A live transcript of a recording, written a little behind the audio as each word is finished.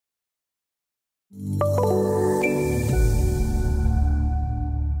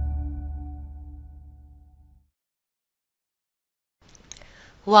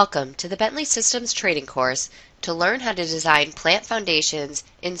Welcome to the Bentley Systems training course to learn how to design plant foundations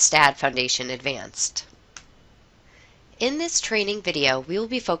in STAAD Foundation Advanced. In this training video, we will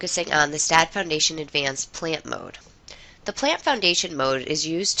be focusing on the STAAD Foundation Advanced plant mode. The plant foundation mode is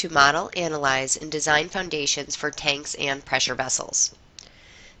used to model, analyze, and design foundations for tanks and pressure vessels.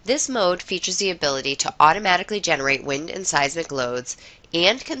 This mode features the ability to automatically generate wind and seismic loads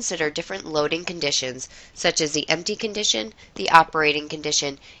and consider different loading conditions such as the empty condition, the operating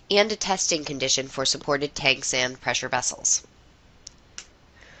condition, and a testing condition for supported tanks and pressure vessels.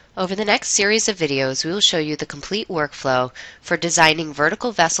 Over the next series of videos, we will show you the complete workflow for designing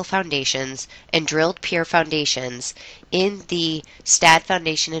vertical vessel foundations and drilled pier foundations in the STAAD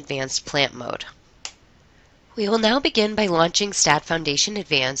Foundation Advanced plant mode. We will now begin by launching STAAD Foundation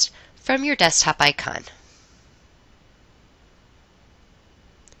Advanced from your desktop icon.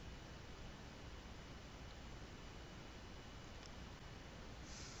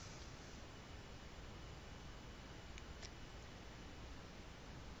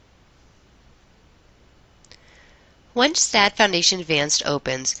 Once STAAD Foundation Advanced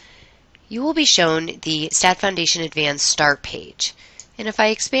opens, you will be shown the STAAD Foundation Advanced Start page. And if I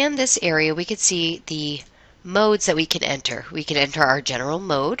expand this area, we can see the modes that we can enter. We can enter our general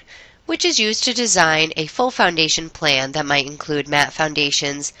mode, which is used to design a full foundation plan that might include mat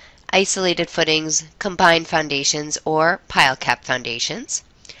foundations, isolated footings, combined foundations, or pile cap foundations.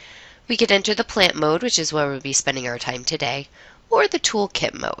 We could enter the plant mode, which is where we'll be spending our time today, or the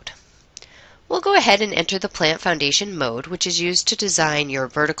toolkit mode. We'll go ahead and enter the plant foundation mode, which is used to design your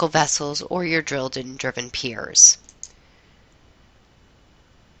vertical vessels or your drilled and driven piers.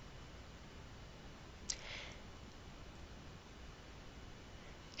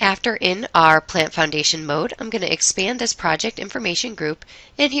 After in our plant foundation mode, I'm going to expand this project information group,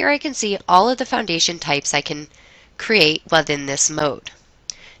 and here I can see all of the foundation types I can create within this mode.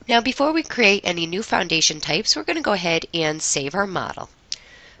 Now before we create any new foundation types, we're going to go ahead and save our model.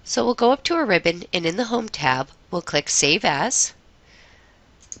 So we'll go up to our ribbon, and in the Home tab, we'll click Save As.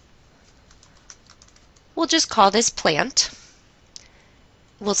 We'll just call this Plant.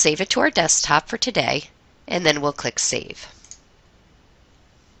 We'll save it to our desktop for today, and then we'll click Save.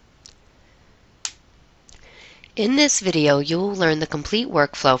 In this video, you will learn the complete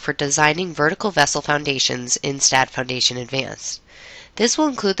workflow for designing vertical vessel foundations in STAAD Foundation Advanced. This will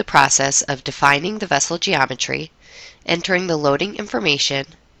include the process of defining the vessel geometry, entering the loading information,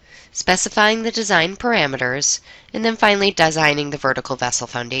 specifying the design parameters, and then finally designing the vertical vessel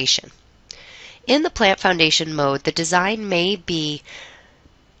foundation. In the plant foundation mode, the design may be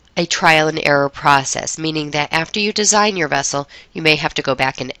a trial and error process, meaning that after you design your vessel, you may have to go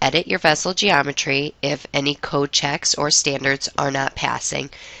back and edit your vessel geometry if any code checks or standards are not passing,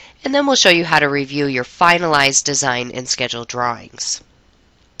 and then we'll show you how to review your finalized design and schedule drawings.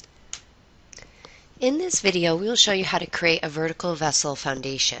 In this video, we will show you how to create a vertical vessel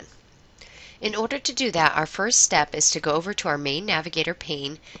foundation. In order to do that, our first step is to go over to our main navigator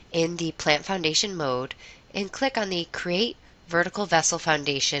pane in the plant foundation mode and click on the Create Vertical Vessel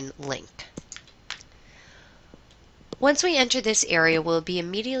Foundation link. Once we enter this area, we'll be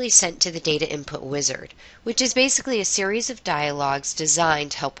immediately sent to the Data Input Wizard, which is basically a series of dialogues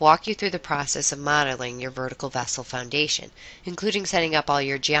designed to help walk you through the process of modeling your vertical vessel foundation, including setting up all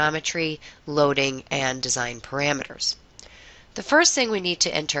your geometry, loading, and design parameters. The first thing we need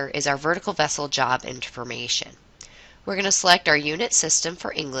to enter is our vertical vessel job information. We're going to select our unit system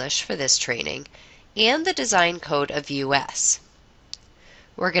for English for this training and the design code of US.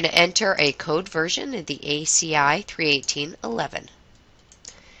 We're going to enter a code version of the ACI 31811.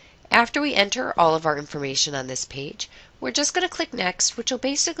 After we enter all of our information on this page, we're just going to click Next, which will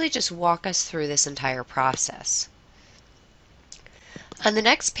basically just walk us through this entire process. On the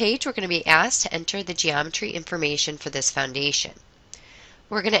next page, we're going to be asked to enter the geometry information for this foundation.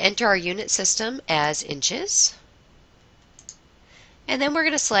 We're going to enter our unit system as inches, and then we're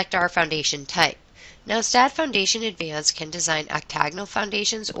going to select our foundation type. Now, STAAD Foundation Advanced can design octagonal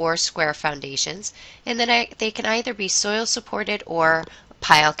foundations or square foundations, and then they can either be soil supported or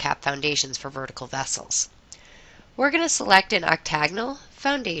pile cap foundations for vertical vessels. We're going to select an octagonal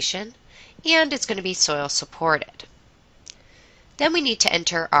foundation, and it's going to be soil supported. Then we need to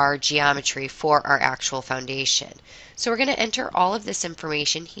enter our geometry for our actual foundation. So we're going to enter all of this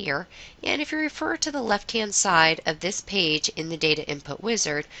information here, and if you refer to the left-hand side of this page in the Data Input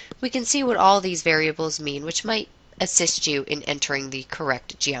Wizard, we can see what all these variables mean, which might assist you in entering the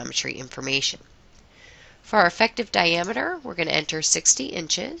correct geometry information. For our effective diameter, we're going to enter 60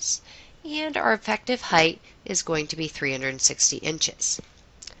 inches, and our effective height is going to be 360 inches.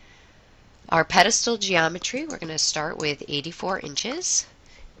 Our pedestal geometry, we're going to start with 84 inches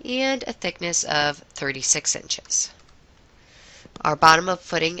and a thickness of 36 inches. Our bottom of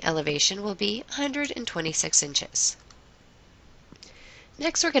footing elevation will be 126 inches.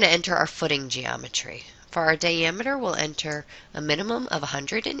 Next, we're going to enter our footing geometry. For our diameter, we'll enter a minimum of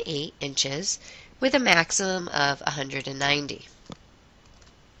 108 inches with a maximum of 190.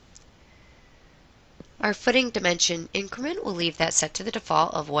 Our footing dimension increment, we'll leave that set to the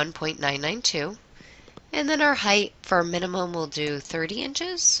default of 1.992. And then our height for our minimum, we'll do 30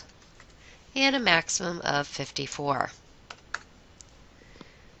 inches and a maximum of 54.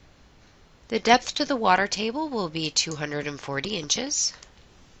 The depth to the water table will be 240 inches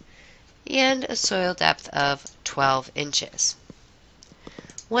and a soil depth of 12 inches.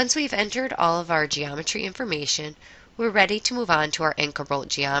 Once we've entered all of our geometry information, we're ready to move on to our anchor bolt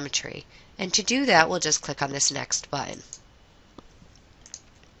geometry. And to do that, we'll just click on this next button.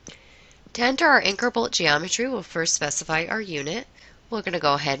 To enter our anchor bolt geometry, we'll first specify our unit. We're going to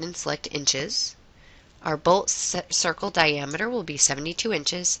go ahead and select inches. Our bolt circle diameter will be 72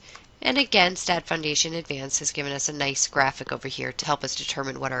 inches. And again, STAAD Foundation Advanced has given us a nice graphic over here to help us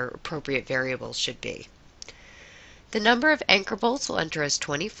determine what our appropriate variables should be. The number of anchor bolts we'll enter as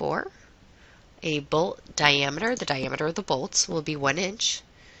 24. A bolt diameter, the diameter of the bolts, will be 1 inch.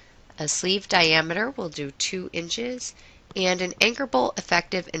 A sleeve diameter will do 2 inches. And an anchor bolt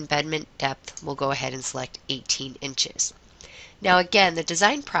effective embedment depth, we'll go ahead and select 18 inches. Now again, the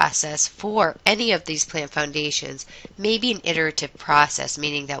design process for any of these plant foundations may be an iterative process,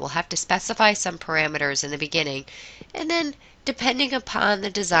 meaning that we'll have to specify some parameters in the beginning, and then depending upon the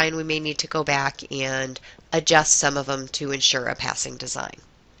design, we may need to go back and adjust some of them to ensure a passing design.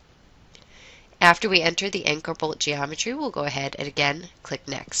 After we enter the anchor bolt geometry, we'll go ahead and again click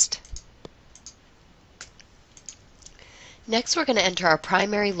Next. Next, we're going to enter our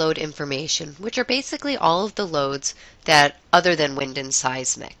primary load information, which are basically all of the loads that other than wind and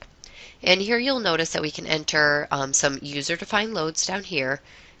seismic. And here you'll notice that we can enter some user-defined loads down here,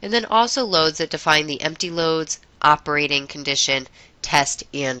 and then also loads that define the empty loads, operating condition, test,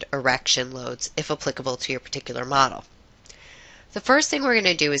 and erection loads, if applicable to your particular model. The first thing we're going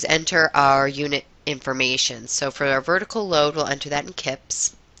to do is enter our unit information. So for our vertical load, we'll enter that in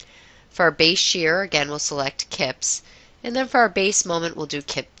kips. For our base shear, again, we'll select kips. And then for our base moment, we'll do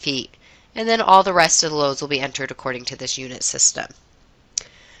kip feet. And then all the rest of the loads will be entered according to this unit system.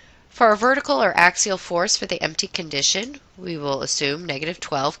 For our vertical or axial force for the empty condition, we will assume negative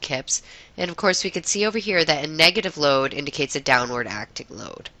 12 kips. And of course, we can see over here that a negative load indicates a downward acting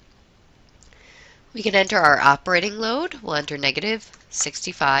load. We can enter our operating load. We'll enter negative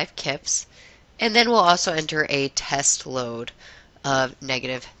 65 kips. And then we'll also enter a test load of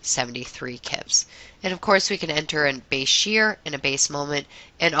negative 73 kips. And of course we can enter a base shear and a base moment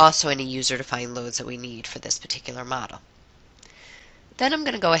and also any user-defined loads that we need for this particular model. Then I'm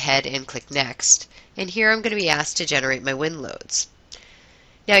going to go ahead and click Next, and here I'm going to be asked to generate my wind loads.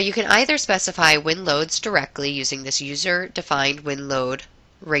 Now you can either specify wind loads directly using this user-defined wind load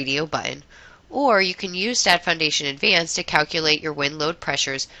radio button, or you can use STAAD Foundation Advanced to calculate your wind load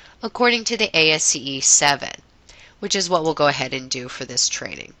pressures according to the ASCE 7. Which is what we'll go ahead and do for this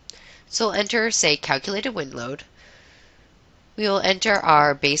training. So we'll enter, say, calculated wind load. We will enter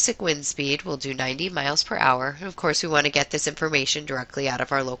our basic wind speed. We'll do 90 miles per hour. And of course, we want to get this information directly out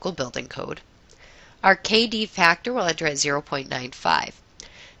of our local building code. Our KD factor we'll enter at 0.95.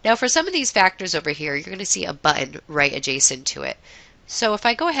 Now for some of these factors over here, you're going to see a button right adjacent to it. So if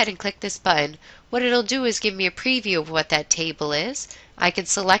I go ahead and click this button, what it'll do is give me a preview of what that table is. I can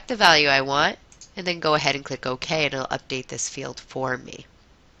select the value I want, and then go ahead and click OK, and it'll update this field for me.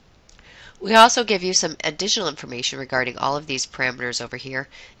 We also give you some additional information regarding all of these parameters over here,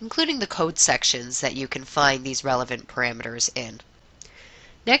 including the code sections that you can find these relevant parameters in.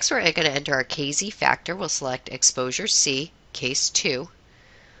 Next, we're going to enter our KZ factor. We'll select Exposure C, Case 2.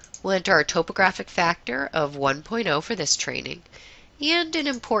 We'll enter our topographic factor of 1.0 for this training. And an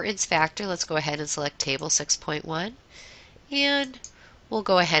importance factor, let's go ahead and select Table 6.1. And we'll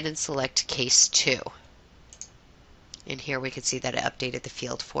go ahead and select Case 2. And here we can see that it updated the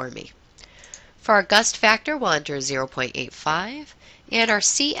field for me. For our gust factor, we'll enter 0.85. And our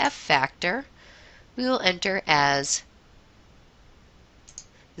CF factor, we will enter as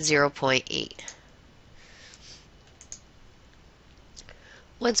 0.8.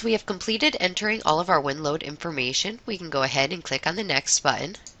 Once we have completed entering all of our wind load information, we can go ahead and click on the Next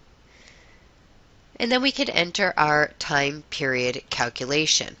button. And then we could enter our time period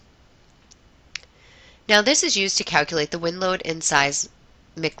calculation. Now this is used to calculate the wind load and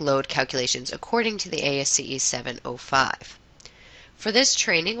load calculations according to the ASCE 705. For this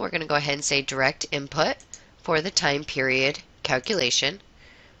training, we're going to go ahead and say direct input for the time period calculation.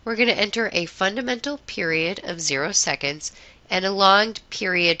 We're going to enter a fundamental period of 0 seconds and a long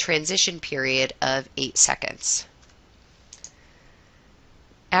period transition period of 8 seconds.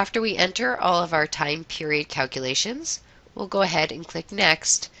 After we enter all of our time period calculations, we'll go ahead and click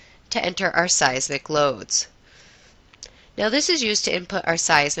Next to enter our seismic loads. Now this is used to input our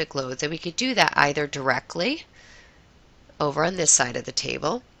seismic loads, and we could do that either directly over on this side of the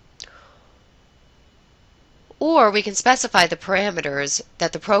table, or we can specify the parameters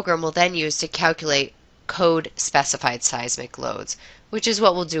that the program will then use to calculate code-specified seismic loads, which is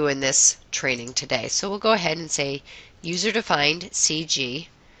what we'll do in this training today. So we'll go ahead and say user-defined CG.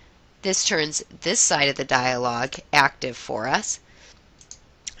 This turns this side of the dialog active for us,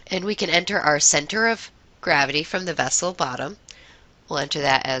 and we can enter our center of gravity from the vessel bottom. We'll enter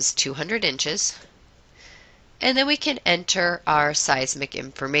that as 200 inches. And then we can enter our seismic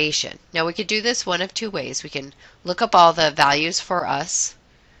information. Now we could do this one of two ways. We can look up all the values for us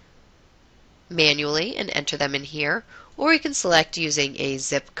manually and enter them in here, or we can select using a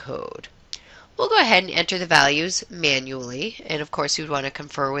zip code. We'll go ahead and enter the values manually, and of course we'd want to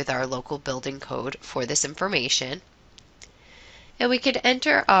confer with our local building code for this information. And we could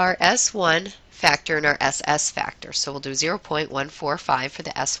enter our S1 factor and our SS factor. So we'll do 0.145 for the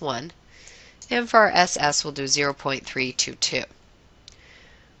S1. And for our SS, we'll do 0.322.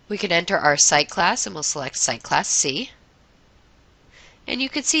 We can enter our site class, and we'll select Site Class C. And you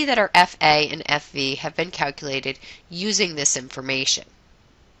can see that our FA and FV have been calculated using this information.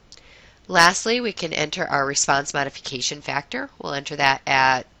 Lastly, we can enter our response modification factor. We'll enter that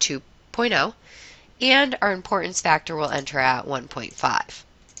at 2.0. And our importance factor we'll enter at 1.5.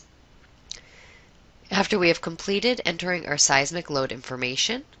 After we have completed entering our seismic load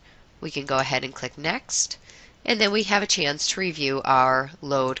information, we can go ahead and click Next, and then we have a chance to review our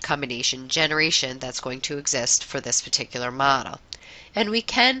load combination generation that's going to exist for this particular model. And we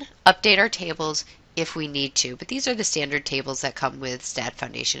can update our tables if we need to, but these are the standard tables that come with STAAD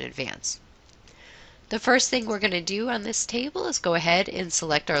Foundation Advanced. The first thing we're going to do on this table is go ahead and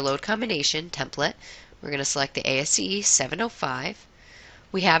select our load combination template. We're going to select the ASCE 705.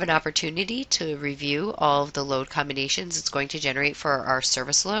 We have an opportunity to review all of the load combinations it's going to generate for our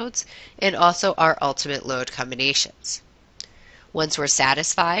service loads and also our ultimate load combinations. Once we're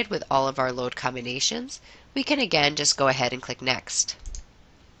satisfied with all of our load combinations, we can again just go ahead and click Next.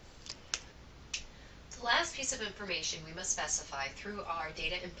 The last piece of information we must specify through our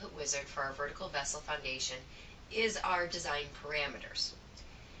data input wizard for our vertical vessel foundation is our design parameters.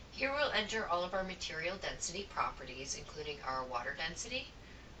 Here we'll enter all of our material density properties, including our water density,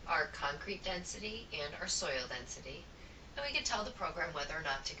 our concrete density, and our soil density, and we can tell the program whether or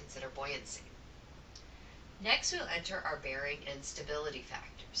not to consider buoyancy. Next, we'll enter our bearing and stability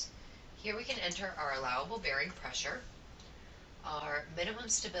factors. Here we can enter our allowable bearing pressure, our minimum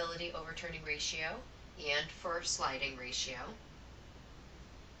stability overturning ratio, and for sliding ratio,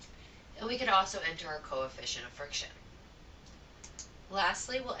 and we can also enter our coefficient of friction.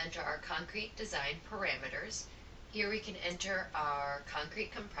 Lastly, we'll enter our concrete design parameters. Here we can enter our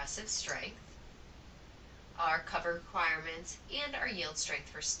concrete compressive strength, our cover requirements, and our yield strength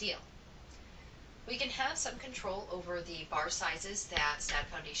for steel. We can have some control over the bar sizes that STAAD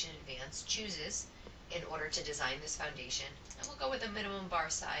Foundation Advanced chooses in order to design this foundation, and we'll go with a minimum bar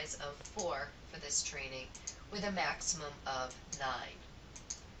size of 4 for this training with a maximum of 9.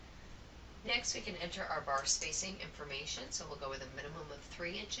 Next, we can enter our bar spacing information, so we'll go with a minimum of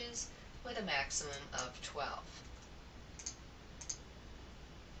 3 inches with a maximum of 12.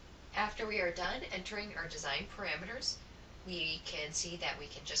 After we are done entering our design parameters, we can see that we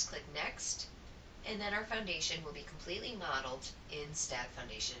can just click Next, and then our foundation will be completely modeled in STAAD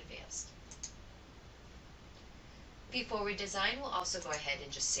Foundation Advanced. Before we design, we'll also go ahead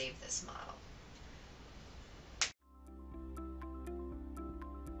and just save this model.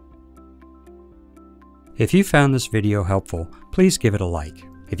 If you found this video helpful, please give it a like.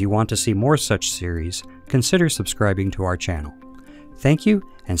 If you want to see more such series, consider subscribing to our channel. Thank you,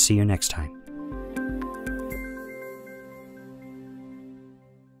 and see you next time.